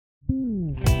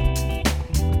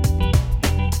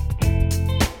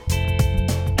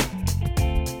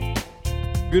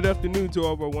Good afternoon to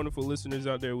all of our wonderful listeners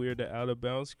out there. We are the Out of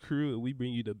Bounds crew, and we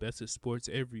bring you the best of sports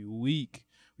every week.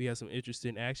 We have some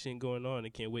interesting action going on,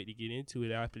 and can't wait to get into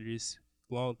it after this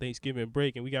long Thanksgiving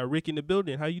break. And we got Rick in the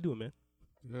building. How you doing, man?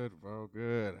 Good, bro.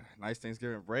 Good. Nice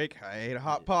Thanksgiving break. I ate a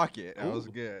Hot Pocket. That was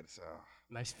good. So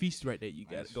nice feast right there you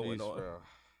got nice going feast, on. bro.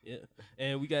 Yeah.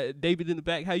 And we got David in the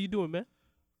back. How you doing, man?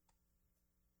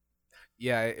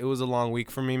 Yeah, it was a long week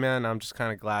for me, man. I'm just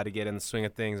kind of glad to get in the swing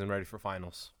of things and ready for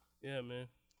finals. Yeah, man.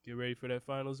 Get ready for that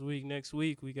finals week next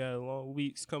week. We got long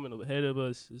weeks coming ahead of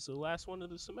us. It's the last one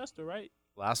of the semester, right?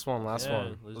 Last one. Let's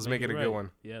make it a right. good one.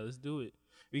 Yeah, let's do it.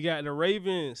 We got the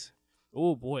Ravens.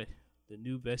 Oh, boy. The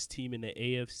new best team in the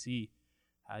AFC.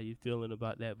 How you feeling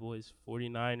about that, boys?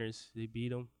 49ers, they beat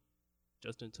them.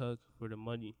 Justin Tuck for the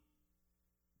money.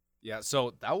 Yeah,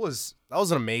 so that was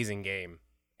an amazing game.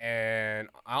 And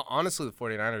honestly, the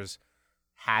 49ers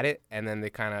had it, and then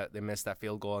they missed that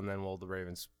field goal, and then, the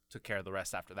Ravens took care of the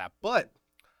rest after that. But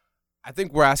I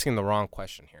think we're asking the wrong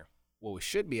question here. What we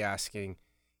should be asking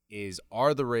is,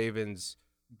 are the Ravens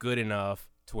good enough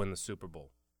to win the Super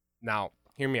Bowl? Now,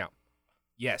 hear me out.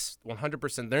 Yes,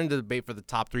 100%. They're in the debate for the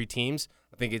top three teams.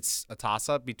 I think it's a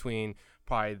toss-up between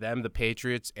probably them, the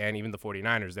Patriots, and even the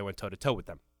 49ers. They went toe-to-toe with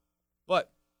them.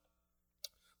 But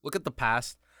look at the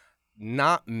past.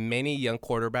 Not many young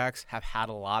quarterbacks have had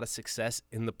a lot of success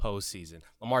in the postseason.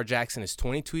 Lamar Jackson is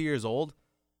 22 years old.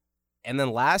 And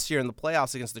then last year in the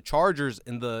playoffs against the Chargers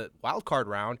in the wild card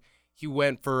round, he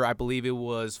went for, I believe it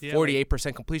was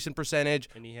 48% completion percentage,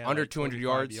 and he had under 200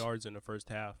 yards in the first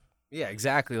half. Yeah,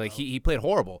 exactly. Like he played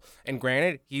horrible. And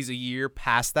granted, he's a year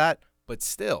past that, but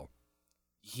still,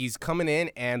 he's coming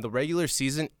in, and the regular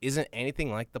season isn't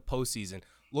anything like the postseason.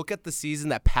 Look at the season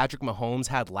that Patrick Mahomes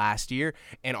had last year,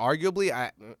 and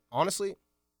arguably, honestly,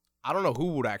 I don't know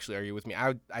who would actually argue with me.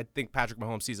 I think Patrick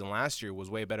Mahomes' season last year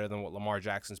was way better than what Lamar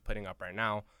Jackson's putting up right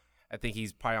now. I think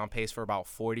he's probably on pace for about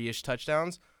 40-ish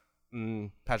touchdowns.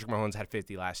 Patrick Mahomes had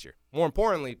 50 last year. More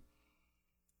importantly,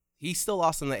 he still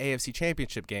lost in the AFC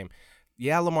Championship game.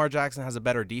 Yeah, Lamar Jackson has a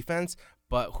better defense,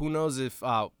 but who knows if,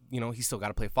 he's still got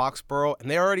to play Foxborough. And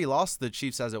they already lost the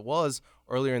Chiefs as it was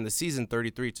earlier in the season,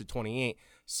 33-28.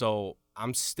 So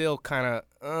I'm still kind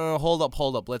of, hold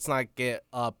up. Let's not get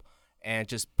up and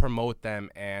just promote them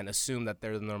and assume that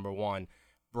they're the number one,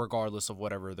 regardless of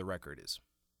whatever the record is.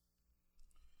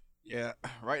 Yeah,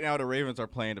 right now the Ravens are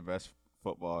playing the best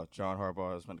football. John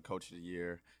Harbaugh has been the coach of the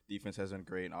year. Defense has been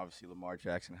great, and obviously Lamar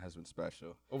Jackson has been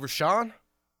special. Over Sean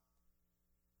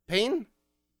Payne?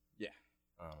 Yeah.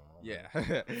 Oh. Yeah.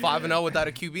 5-0 without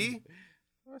a QB?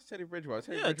 That's Teddy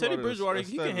Bridgewater. Teddy Bridgewater,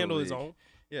 he can handle his own.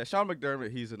 Yeah, Sean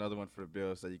McDermott, he's another one for the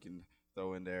Bills that you can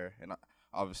throw in there. And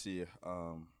obviously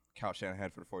Kyle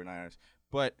Shanahan for the 49ers.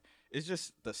 But it's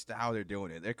just the style they're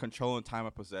doing it. They're controlling time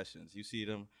of possessions. You see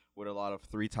them with a lot of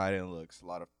 3 tight end looks, a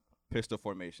lot of pistol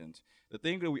formations. The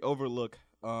thing that we overlook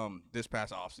this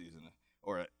past offseason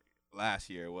or last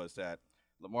year was that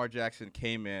Lamar Jackson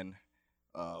came in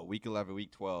week 11,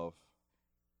 week 12,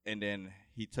 and then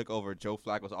he took over Joe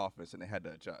Flacco's offense, and they had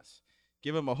to adjust.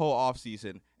 Give him a whole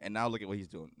offseason, and now look at what he's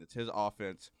doing. It's his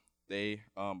offense. They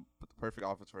put the perfect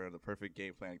offense for him, the perfect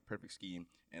game plan, perfect scheme,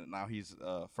 and now he's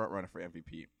a front runner for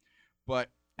MVP. But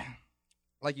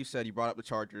like you said, you brought up the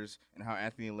Chargers and how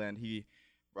Anthony Lynn, he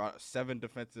brought 7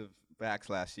 defensive backs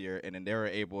last year, and then they were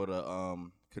able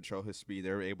to control his speed.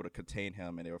 They were able to contain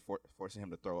him, and they were forcing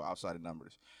him to throw outside of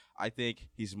numbers. I think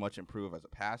he's much improved as a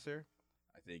passer.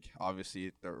 I think,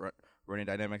 obviously, the running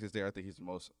dynamics is there. I think he's the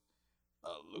most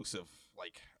elusive,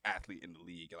 athlete in the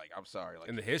league. I'm sorry.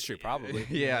 In the history, probably.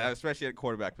 Yeah, especially at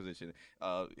quarterback position.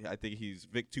 I think he's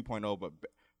Vic 2.0,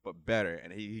 but better,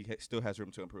 and he still has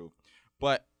room to improve.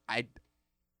 But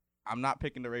I'm not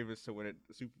picking the Ravens to win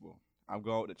the Super Bowl. I'm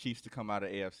going with the Chiefs to come out of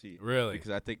AFC. Really?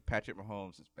 Because I think Patrick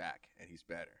Mahomes is back, and he's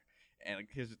better. And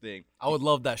here's the thing. I would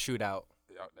love that shootout.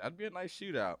 That'd be a nice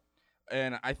shootout.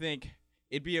 And I think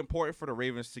it'd be important for the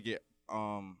Ravens to get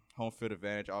home field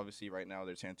advantage. Obviously, right now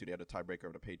they're 10-2. They have the tiebreaker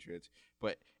of the Patriots.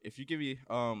 But if you give me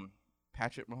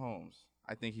Patrick Mahomes,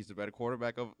 I think he's the better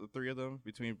quarterback of the 3 of them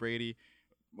between Brady,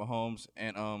 Mahomes,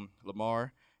 and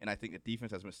Lamar. And I think the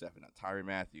defense has been stepping up. Tyrann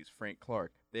Mathieu, Frank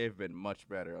Clark, they've been much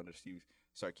better under Steve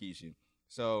Sarkisian.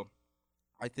 So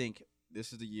I think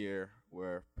this is the year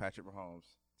where Patrick Mahomes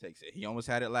takes it. He almost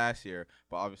had it last year,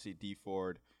 but obviously D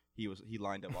Ford, he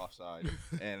lined up offside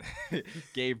and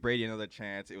gave Brady another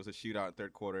chance. It was a shootout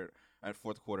in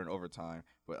fourth quarter, and overtime.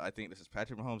 But I think this is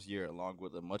Patrick Mahomes' year, along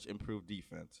with a much improved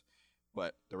defense.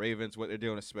 But the Ravens, what they're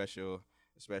doing is special,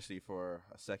 especially for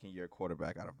a second-year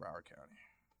quarterback out of Broward County.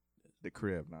 The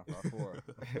crib, not far forward.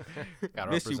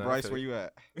 Miss you, Bryce. Where you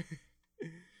at?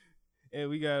 And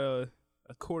we got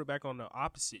a quarterback on the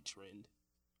opposite trend,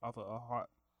 off of a hot,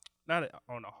 not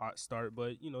on a hot start,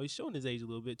 but he's showing his age a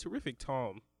little bit. Terrific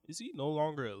Tom, is he no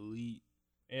longer elite?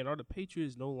 And are the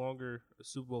Patriots no longer a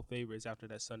Super Bowl favorites after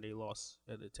that Sunday loss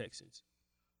at the Texans?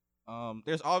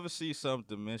 There's obviously some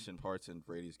dimension parts in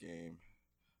Brady's game,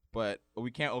 but what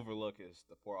we can't overlook is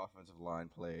the poor offensive line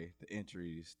play, the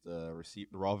injuries, the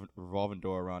revolving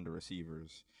door around the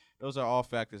receivers. Those are all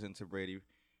factors into Brady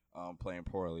playing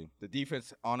poorly. The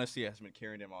defense, honestly, has been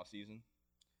carrying them all season.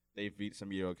 They've beat some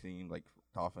mediocre teams like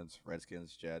Dolphins,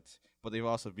 Redskins, Jets, but they've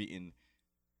also beaten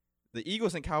the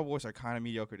Eagles and Cowboys are kind of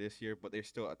mediocre this year, but they're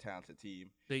still a talented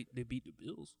team. They beat the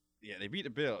Bills. Yeah, they beat the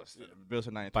Bills. Yeah. The Bills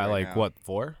are 9-3 By right like now. what,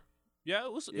 4? Yeah,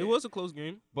 it was a close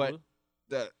game. But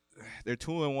they're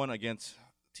 2-1 against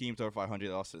teams over 500.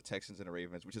 They lost to the Texans and the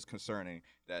Ravens, which is concerning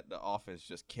that the offense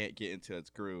just can't get into its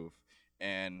groove.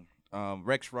 And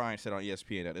Rex Ryan said on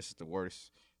ESPN that this is the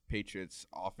worst Patriots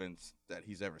offense that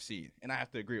he's ever seen. And I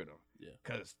have to agree with him. Yeah.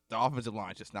 Because the offensive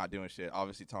line is just not doing shit.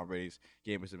 Obviously, Tom Brady's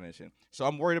game is dimension. So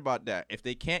I'm worried about that. If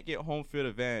they can't get home field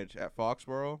advantage at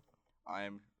Foxborough,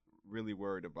 I'm really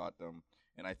worried about them.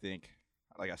 And I think,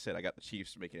 like I said, I got the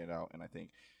Chiefs making it out. And I think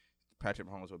Patrick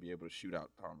Mahomes will be able to shoot out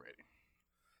Tom Brady.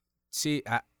 See,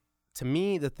 to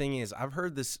me, the thing is, I've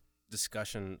heard this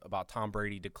discussion about Tom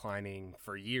Brady declining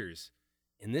for years.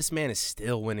 And this man is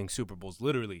still winning Super Bowls,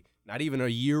 literally. Not even a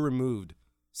year removed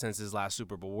since his last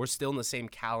Super Bowl. We're still in the same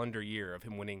calendar year of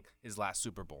him winning his last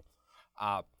Super Bowl.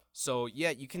 So,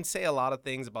 yeah, you can say a lot of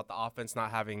things about the offense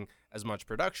not having as much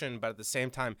production, but at the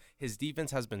same time, his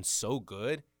defense has been so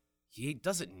good, he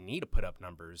doesn't need to put up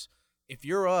numbers. If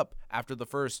you're up after the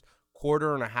first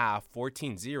quarter and a half,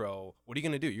 14-0, what are you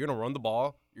going to do? You're going to run the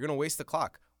ball. You're going to waste the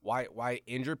clock. Why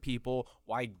injure people?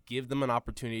 Why give them an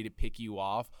opportunity to pick you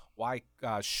off? Why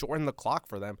shorten the clock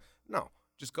for them? No,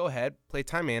 just go ahead, play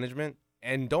time management,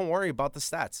 and don't worry about the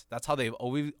stats. That's how they've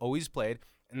always played,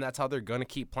 and that's how they're going to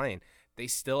keep playing. They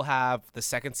still have the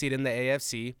second seed in the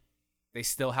AFC. They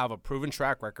still have a proven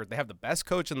track record. They have the best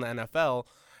coach in the NFL.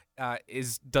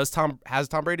 Has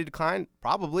Tom Brady declined?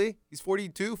 Probably. He's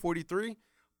 42, 43,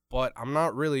 but I'm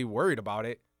not really worried about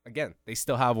it. Again, they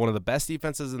still have one of the best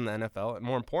defenses in the NFL, and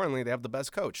more importantly, they have the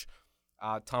best coach.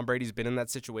 Tom Brady's been in that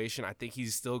situation. I think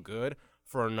he's still good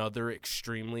for another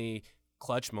extremely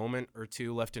clutch moment or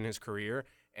two left in his career,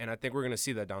 and I think we're going to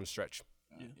see that down the stretch.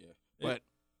 Yeah. But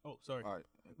sorry. all right.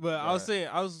 But I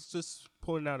was just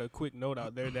pulling out a quick note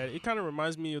out there that it kind of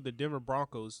reminds me of the Denver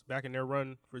Broncos back in their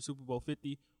run for Super Bowl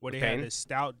 50, where they had a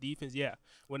stout defense. Yeah,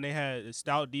 when they had a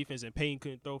stout defense and Payne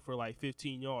couldn't throw for like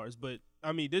 15 yards. But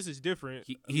I mean, this is different.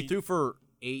 He threw for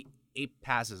eight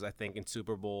passes, I think, in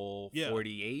Super Bowl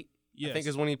 48. Yes. I think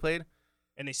is when he played,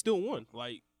 and they still won.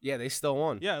 Yeah, they still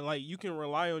won. Yeah, you can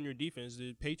rely on your defense.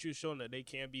 The Patriots shown that they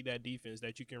can be that defense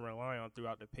that you can rely on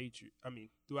throughout the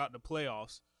throughout the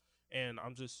playoffs. And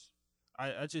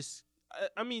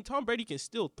I mean, Tom Brady can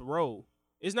still throw.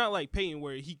 It's not like Peyton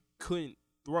where he couldn't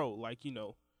throw,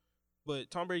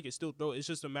 but Tom Brady can still throw. It's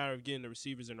just a matter of getting the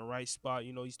receivers in the right spot.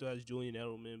 He still has Julian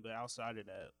Edelman, but outside of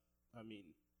that, I mean,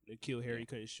 N'Keal Harry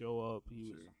couldn't show up.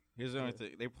 Here's the only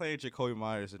thing. They played Jacoby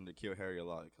Myers and N'Keal Harry a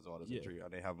lot because of all this injury.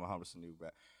 They have Mohamed Sanu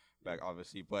back,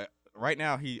 obviously. But right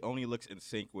now, he only looks in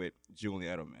sync with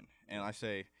Julian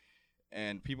Edelman.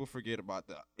 And people forget about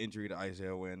the injury to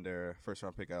Isaiah Wynn, their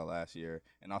first-round pick out last year,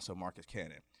 and also Marcus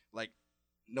Cannon.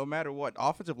 No matter what,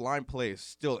 offensive line play is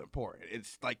still important.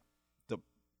 It's like the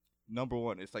number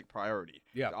one. It's like priority.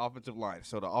 Yeah. The offensive line.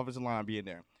 So the offensive line being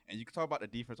there. And you can talk about the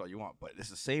defense all you want, but it's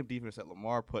the same defense that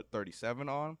Lamar put 37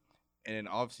 on, and then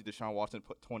obviously Deshaun Watson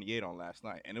put 28 on last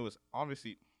night. And it was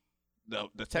obviously the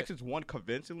Texans won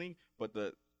convincingly, but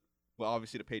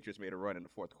obviously the Patriots made a run in the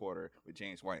fourth quarter with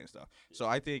James White and stuff. So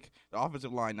I think the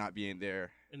offensive line not being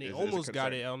there, and they almost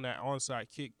got it on that onside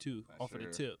kick too, off of the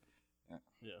tip.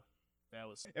 Yeah. That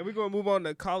was. And we're gonna move on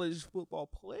to college football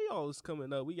playoffs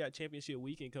coming up. We got championship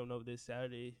weekend coming up this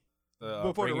Saturday.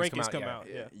 Before the rankings come out.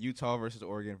 Yeah. Utah versus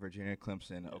Oregon, Virginia,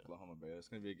 Clemson, Oklahoma Bay. It's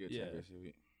gonna be a good championship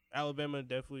week. Alabama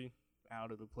definitely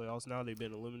out of the playoffs now. They've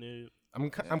been eliminated. I'm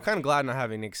kind of glad not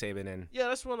having Nick Saban in. Yeah,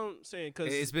 that's what I'm saying.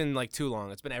 Cause it's been too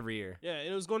long. It's been every year. Yeah,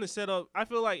 and it was going to set up. I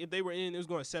feel like if they were in, it was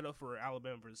going to set up for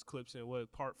Alabama versus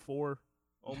Clemson. Part 4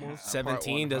 almost?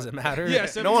 17 doesn't matter. Yeah,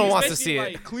 no one wants to see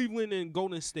it. Cleveland and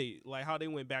Golden State, how they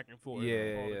went back and forth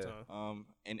all the time.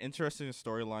 An interesting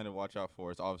storyline to watch out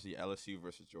for is obviously LSU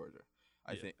versus Georgia.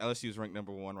 I think LSU is ranked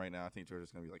number 1 right now. I think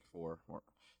Georgia's going to be 4.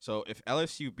 So if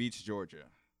LSU beats Georgia,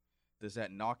 does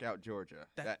that knock out Georgia?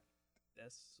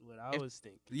 That's what I was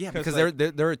thinking. Yeah, because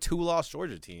they're a 2-loss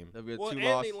Georgia team.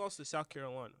 They lost to South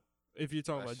Carolina. If you're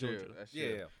talking about Georgia. That's Yeah,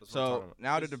 true. yeah. That's what I'm So talking about.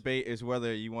 now the debate is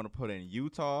whether you want to put in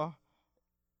Utah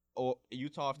or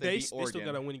Utah if they beat They Oregon, still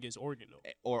got to win against Oregon, though.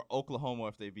 or Oklahoma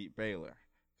if they beat Baylor,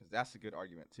 because that's a good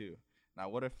argument too. Now,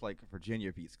 what if like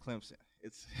Virginia beats Clemson?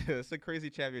 It's a crazy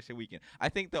championship weekend. I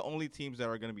think the only teams that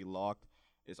are going to be locked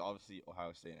is obviously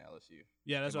Ohio State and LSU.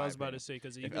 Yeah, that's in what I my was about opinion. to say.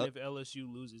 Because If even L- if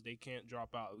LSU loses, they can't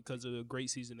drop out because of the great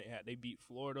season they had. They beat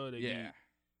Florida. They beat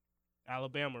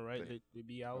Alabama, right? They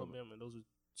beat Alabama. Those are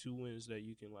 2 wins that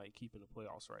you can like keep in the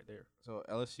playoffs right there. So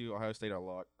LSU, Ohio State are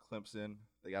locked. Clemson,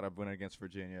 they got to win against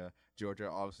Virginia. Georgia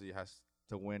obviously has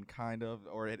to win, kind of,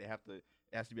 or it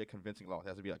has to be a convincing loss. It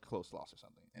has to be a close loss or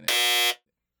something.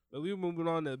 But we're moving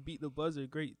on to beat the buzzer.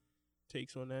 Great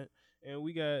takes on that, and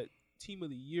we got team of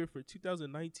the year for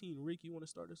 2019. Rick, you want to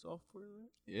start us off for that?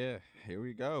 Yeah, here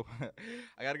we go.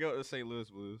 I got to go with the St. Louis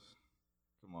Blues.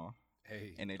 Come on.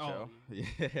 Hey, NHL. Oh.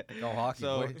 Yeah. go hockey,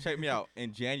 So boy. check me out.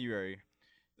 In January,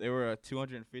 they were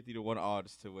 250 to 1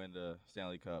 odds to win the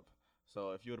Stanley Cup.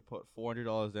 So if you would have put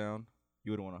 $400 down,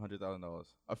 you would have won $100,000.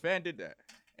 A fan did that,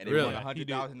 and they Really? won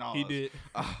 $100,000. He did.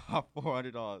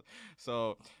 $400.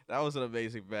 So that was an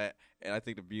amazing bet, and I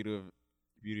think the beauty of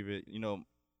it,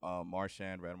 Brad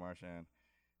Marchand,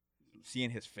 seeing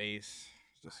his face,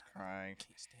 just crying.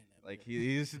 Can't stand that. Like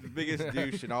he's the biggest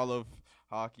douche in all of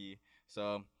hockey.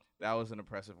 So that was an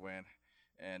impressive win,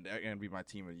 and they're gonna be my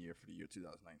team of the year for the year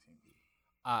 2019.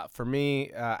 For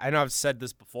me, I know I've said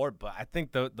this before, but I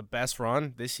think the best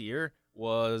run this year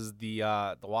was the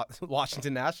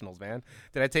Washington Nationals, man.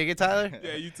 Did I take it, Tyler?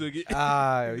 Yeah, you took it.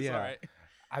 Yeah. It's all right.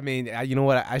 I mean, you know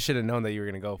what? I should have known that you were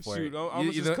gonna go for Shoot, it.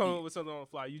 I'm just coming up with something on the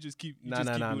fly. You just keep. No.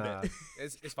 doing that.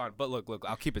 It's fine. But look,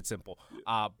 I'll keep it simple.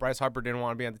 Bryce Harper didn't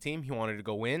want to be on the team. He wanted to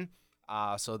go win.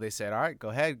 So they said, all right, go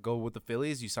ahead, go with the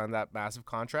Phillies. You signed that massive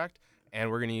contract,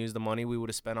 and we're gonna use the money we would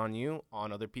have spent on you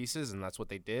on other pieces, and that's what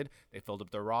they did. They filled up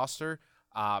their roster.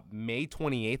 May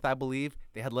 28th, I believe,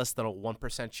 they had less than a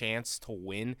 1% chance to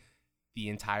win the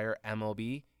entire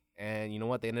MLB, and you know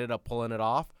what? They ended up pulling it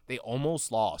off. They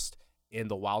almost lost in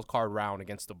the wild card round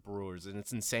against the Brewers, and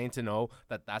it's insane to know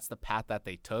that that's the path that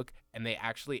they took, and they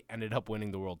actually ended up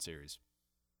winning the World Series.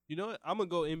 You know what? I'm gonna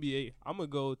go NBA. I'm gonna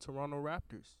go Toronto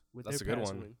Raptors with That's their a good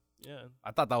past one. win. Yeah,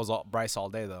 I thought that was Bryce all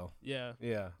day, though. yeah,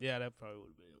 Yeah. that probably would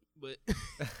have been.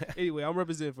 But anyway, I'm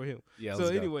representing for him. Yeah. So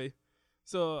let's go. anyway,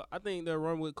 I think their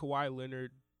run with Kawhi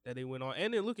Leonard that they went on,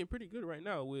 and they're looking pretty good right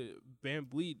now with Van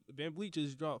Vliet. Van Vliet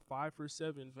just dropped 5 for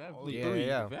 7. Van on Vliet. three.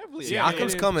 Yeah. Van Vliet. Yeah,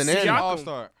 Siakam's and coming in. Siakam-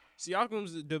 All-star.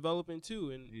 Siakam's developing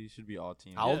too, and He should be all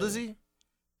team. How old Yeah. is he?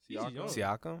 He's Siakam? young.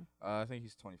 Siakam. I think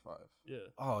he's 25. yeah,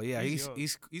 Oh yeah, He's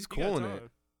he's young. cool in got it. time.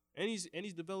 And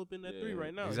he's developing that Yeah, 3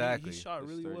 right now. exactly. He shot His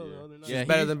really third well year. the other night. Yeah, He's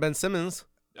better he's- than Ben Simmons.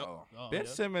 Oh. Oh, Ben yeah.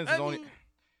 Simmons I is only. mean,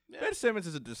 yeah. Ben Simmons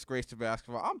is a disgrace to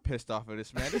basketball. I'm pissed off of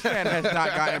this man. This man has not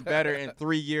gotten better in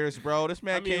 3 years, bro. This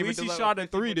man I mean, came at least into he like shot a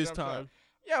 50 3 foot this jump shot. time.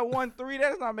 Yeah, 1-3. That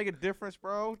does not make a difference,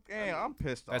 bro. Damn, I'm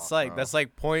pissed off. That's like bro. that's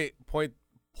like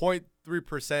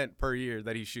 0.3% per year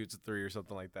that he shoots a 3 or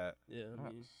something like that. Yeah, I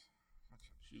mean,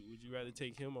 shoot, would you rather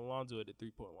take him or Lonzo at the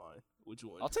 3-point line? Which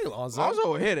one? I'll take Lonzo.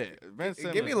 Lonzo hit it. Ben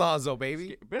Simmons. Give me Lonzo,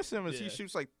 baby. Ben Simmons, Yeah. he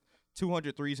shoots like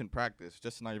 200 threes in practice,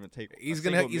 just to not even take. He's a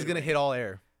gonna single hit mid-range. all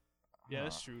air. Yeah,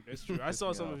 that's true. That's true. I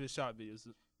saw some of his shot videos.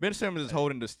 Ben Simmons is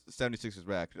holding the 76ers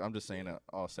back. I'm just saying that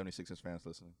all 76ers fans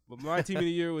listening. But my team of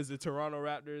the year was the Toronto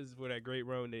Raptors for that great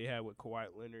run they had with Kawhi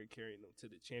Leonard carrying them to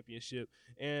the championship.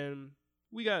 And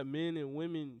we got men and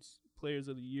women's players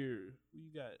of the year. Who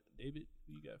you got, David?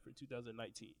 Who you got for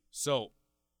 2019? So,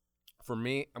 for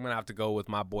me, I'm gonna have to go with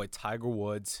my boy Tiger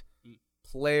Woods,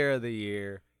 Player of the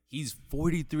Year. He's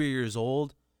 43 years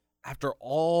old. After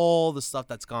all the stuff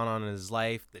that's gone on in his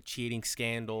life, the cheating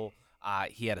scandal,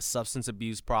 he had a substance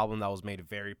abuse problem that was made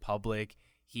very public.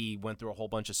 He went through a whole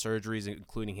bunch of surgeries,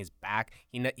 including his back.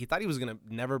 He thought he was going to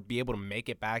never be able to make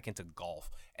it back into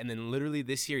golf. And then literally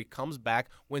this year, he comes back,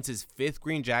 wins his 5th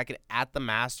green jacket at the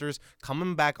Masters,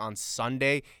 coming back on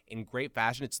Sunday in great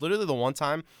fashion. It's literally the one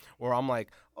time where I'm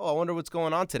like, oh, I wonder what's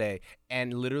going on today.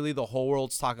 And literally the whole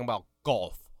world's talking about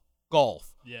golf.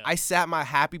 Yeah. I sat my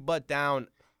happy butt down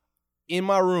in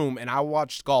my room, and I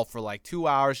watched golf for like 2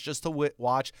 hours just to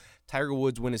watch Tiger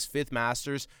Woods win his 5th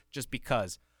Masters just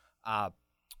because.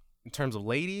 In terms of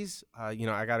ladies, I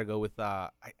got to go with, I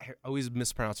always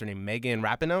mispronounce her name, Megan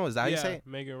Rapinoe. Is that how you say it?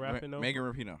 Megan Rapinoe. Megan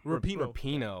Rapinoe.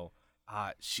 Rapinoe.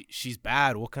 She's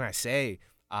bad. What can I say?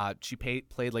 She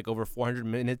played like over 400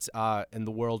 minutes in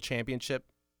the World Championship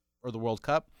or the World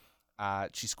Cup.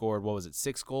 She scored,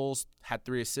 6 goals, had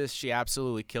 3 assists. She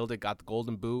absolutely killed it, got the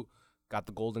golden boot, got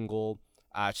the golden goal.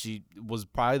 She was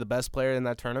probably the best player in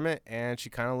that tournament, and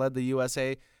she kind of led the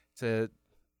USA to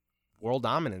world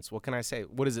dominance. What can I say?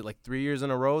 What is it, like 3 years in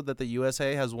a row that the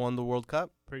USA has won the World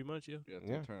Cup? Pretty much, yeah. Yeah,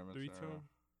 Yeah. tournaments. 3 in a row.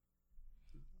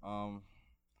 times.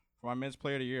 For my men's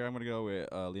player of the year, I'm gonna go with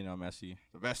Lionel Messi,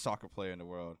 the best soccer player in the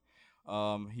world.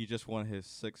 He just won his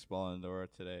 6th Ballon d'Or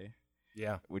today,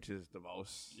 Yeah. which is the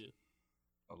most Yeah.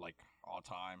 of like all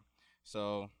time.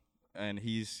 So, and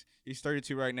he's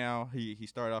 32 right now. He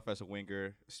started off as a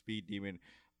winger, speed demon,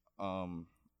 on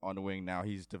the wing. Now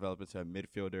he's developed into a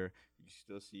midfielder. You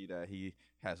still see that he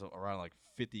has around like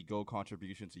 50 goal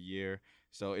contributions a year.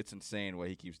 So it's insane what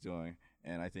he keeps doing.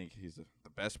 And I think he's the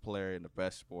best player in the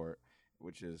best sport,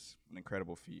 which is an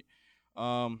incredible feat.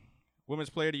 Women's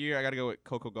player of the year, I got to go with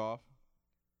Coco Gauff,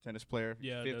 tennis player,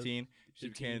 Yeah, 15. She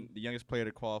 15. became the youngest player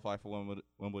to qualify for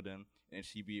Wimbledon, and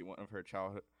she beat one of her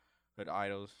childhood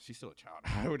idols. She's still a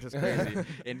child, which is crazy,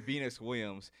 in Venus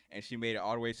Williams, and she made it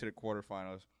all the way to the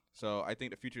quarterfinals. So I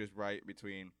think the future is bright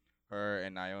between her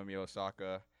and Naomi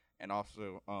Osaka, and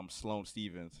also Sloane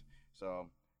Stephens. So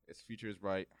its future is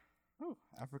bright. Oh,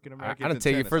 African American. I don't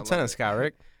take you for a tennis guy,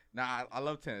 Rick. Nah, I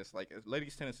love tennis, like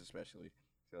ladies tennis especially.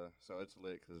 So it's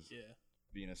lit because Yeah.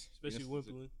 Venus, Especially Venus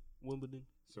is Wimbledon.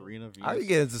 Serena, Venus. I would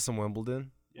get into some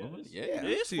Wimbledon. Yeah, Wimbledon? it's, Yeah,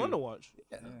 it's too. fun to watch.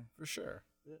 Yeah, for sure.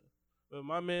 But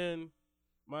my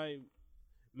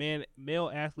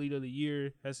male athlete of the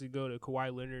year has to go to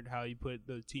Kawhi Leonard. How he put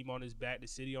the team on his back, the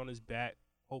city on his back,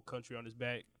 whole country on his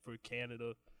back for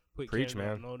Canada. Put Preach,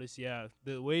 Canada man. on notice. Yeah,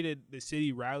 the way that the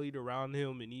city rallied around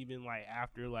him, and even like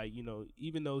after, like, you know,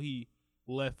 even though he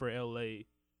left for LA,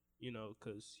 you know,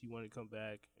 because he wanted to come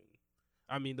back. And,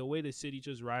 I mean, the way the city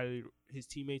just rallied, his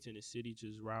teammates in the city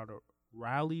just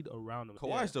rallied around him.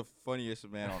 Kawhi's the funniest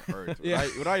man on earth. Yeah.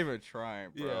 without even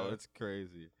trying, bro. Yeah. It's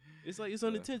crazy. It's like it's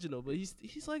unintentional, but he's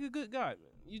like a good guy, man.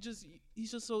 He's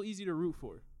just so easy to root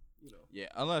for, you know. Yeah,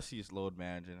 unless he's load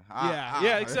managing.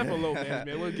 Yeah, except for low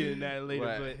management. We'll get into that later.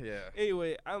 But yeah.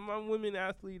 anyway, my women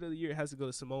athlete of the year has to go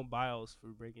to Simone Biles for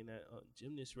breaking that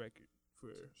gymnast record for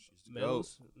the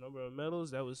medals, number of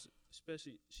medals. That was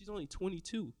especially. She's only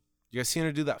 22. You guys seen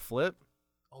her do that flip?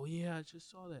 Oh yeah, I just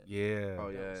saw that. Yeah. Oh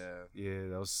yeah, Yeah,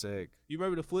 that was sick. You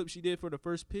remember the flip she did for the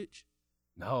first pitch,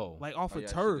 No. like off Oh, of yeah,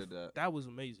 she turf? did that. That was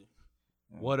amazing.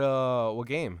 What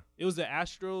game? It was the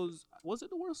Astros. Was it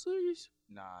the World Series?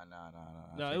 Nah.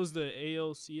 No, it was the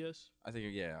ALCS. I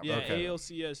think yeah. Yeah, Okay.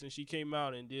 ALCS, and she came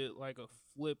out and did like a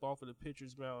flip off of the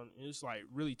pitcher's mound. And it's like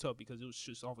really tough because it was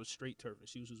just off of straight turf, and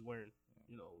she was just wearing,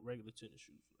 you know, regular tennis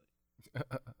shoes.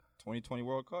 2020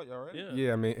 World Cup, y'all ready? Yeah.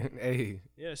 Yeah, I mean, hey.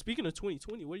 Yeah. Speaking of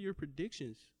 2020, what are your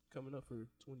predictions coming up for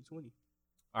 2020?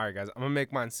 All right, guys, I'm going to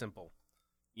make mine simple.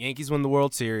 Yankees win the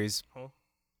World Series. Huh?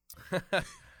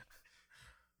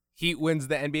 Heat wins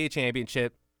the NBA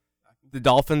championship. The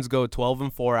Dolphins go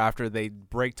 12-4 after they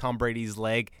break Tom Brady's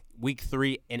leg. Week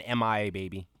 3 in MIA,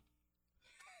 baby.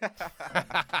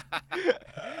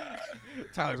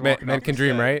 Tyler's Man walking off can the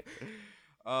dream, set. right?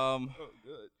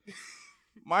 Good.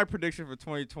 My prediction for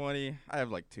 2020, I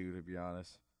have like 2 to be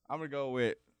honest. I'm gonna go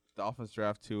with Dolphins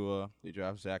draft Tua. They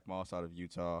draft Zach Moss out of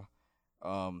Utah.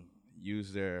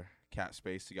 Use their cap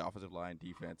space to get offensive line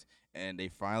defense, and they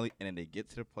get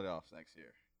to the playoffs next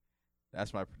year.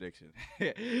 That's my prediction.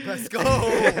 Let's go.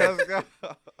 Let's go.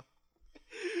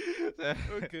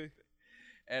 Okay.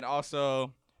 And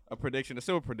also a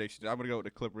silver prediction. I'm gonna go with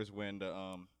the Clippers win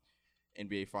the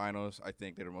NBA Finals. I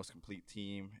think they're the most complete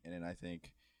team, and then I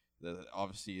think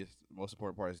obviously the most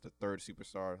important part is the third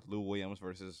superstar, Lou Williams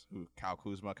versus Kyle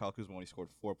Kuzma. Kyle Kuzma only scored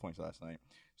 4 points last night.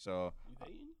 So You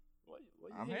hating? Why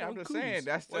you I'm hating on just Kuz? saying,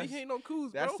 Why you hating on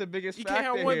Kuz, that's bro? the biggest You factor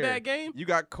can't have one here. bad game. You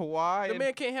got Kawhi. The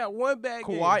man can't have one bad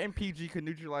game. Kawhi and PG can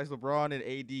neutralize LeBron and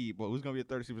AD, but who's gonna be a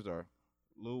third superstar?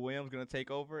 Lou Williams gonna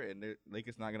take over, and the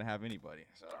Lakers not gonna have anybody.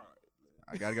 So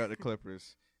I gotta go to the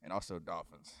Clippers and also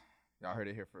Dolphins. Y'all heard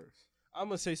it here first. I'm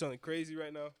gonna say something crazy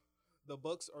right now. The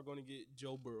Bucks are gonna get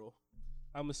Joe Burrow.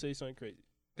 I'm gonna say something crazy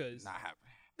because Not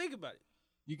happening. think about it.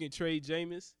 You can trade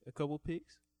Jameis a couple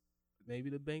picks.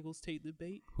 Maybe the Bengals take the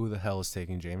bait. Who the hell is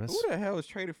taking Jameis? Who the hell is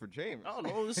traded for James? I don't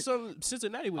know. It's something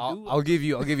Cincinnati would do. I'll give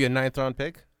you a 9th round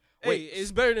pick. Hey, Wait,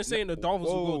 it's better than saying the Dolphins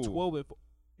will whoa. go 12 and 4.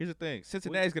 Here's the thing: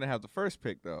 Cincinnati's gonna have the first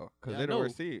pick though, because Yeah, they're I the know.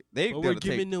 worst team. They But we're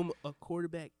giving them a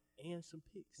quarterback and some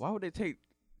picks. Why would they take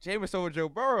Jameis over Joe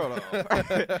Burrow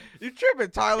though? You tripping,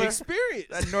 Tyler? Experience.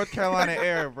 That North Carolina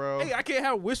air, bro. Hey, I can't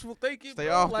have wishful thinking. Stay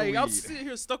bro. off the like I'm weed. sitting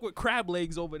here stuck with crab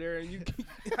legs over there, and you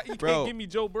Bro, can't give me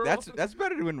Joe Burrow. That's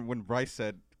better than when Bryce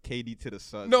said KD to the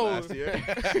Suns No. last year.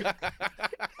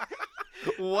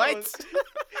 What?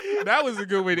 That was a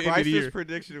good way to end the Bryce's year.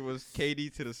 prediction was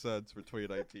KD to the Suns for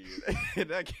 2019. And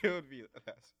that killed me.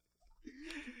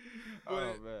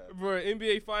 man. For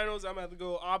NBA Finals, I'm gonna have to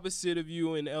go opposite of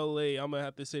you in LA. I'm gonna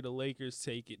have to say the Lakers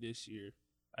take it this year.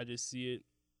 I just see it.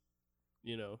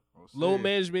 You know, We'll low see.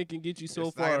 management can get you so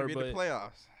It's not far, gonna be in but the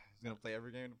playoffs. He's gonna play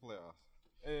every game in the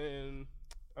playoffs. and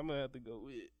I'm gonna have to go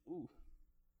with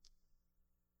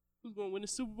who's gonna win the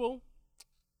Super Bowl?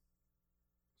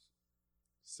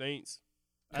 Saints.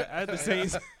 I had the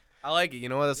Saints. I like it. You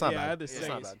know what? That's not Yeah, I bad. had the It's not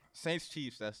Saints. bad. Saints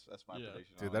Chiefs. That's my Yeah.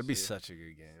 prediction. Dude, that'd be honestly. such a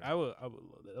good game. I would love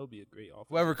that. That would be a great offense.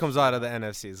 Whoever comes out of the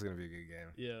NFC is gonna be a good game.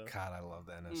 Yeah. God, I love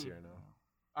the NFC Mm. right now.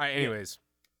 All right. Anyways,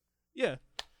 Yeah.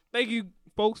 Thank you,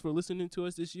 folks, for listening to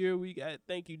us this year.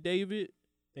 Thank you, David.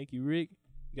 Thank you, Rick.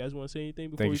 You guys want to say anything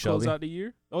before Thank we you, close Shelby. out the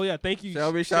year? Oh yeah, thank you,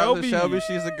 Shelby. Shout out to Shelby.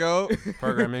 She's the GOAT.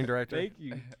 programming director. Thank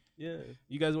you. Yeah.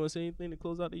 You guys want to say anything to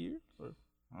close out the year? Or?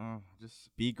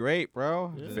 Just be great,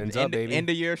 bro. Yeah. Just Fins up, baby. End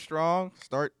the year strong.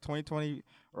 Start 2020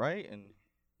 right and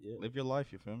Yeah. live your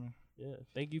life. You feel me? Yeah.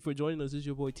 Thank you for joining us. This is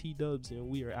your boy T Dubs, and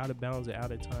we are out of bounds and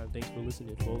out of time. Thanks for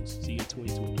listening, folks. See you in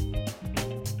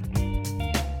 2020.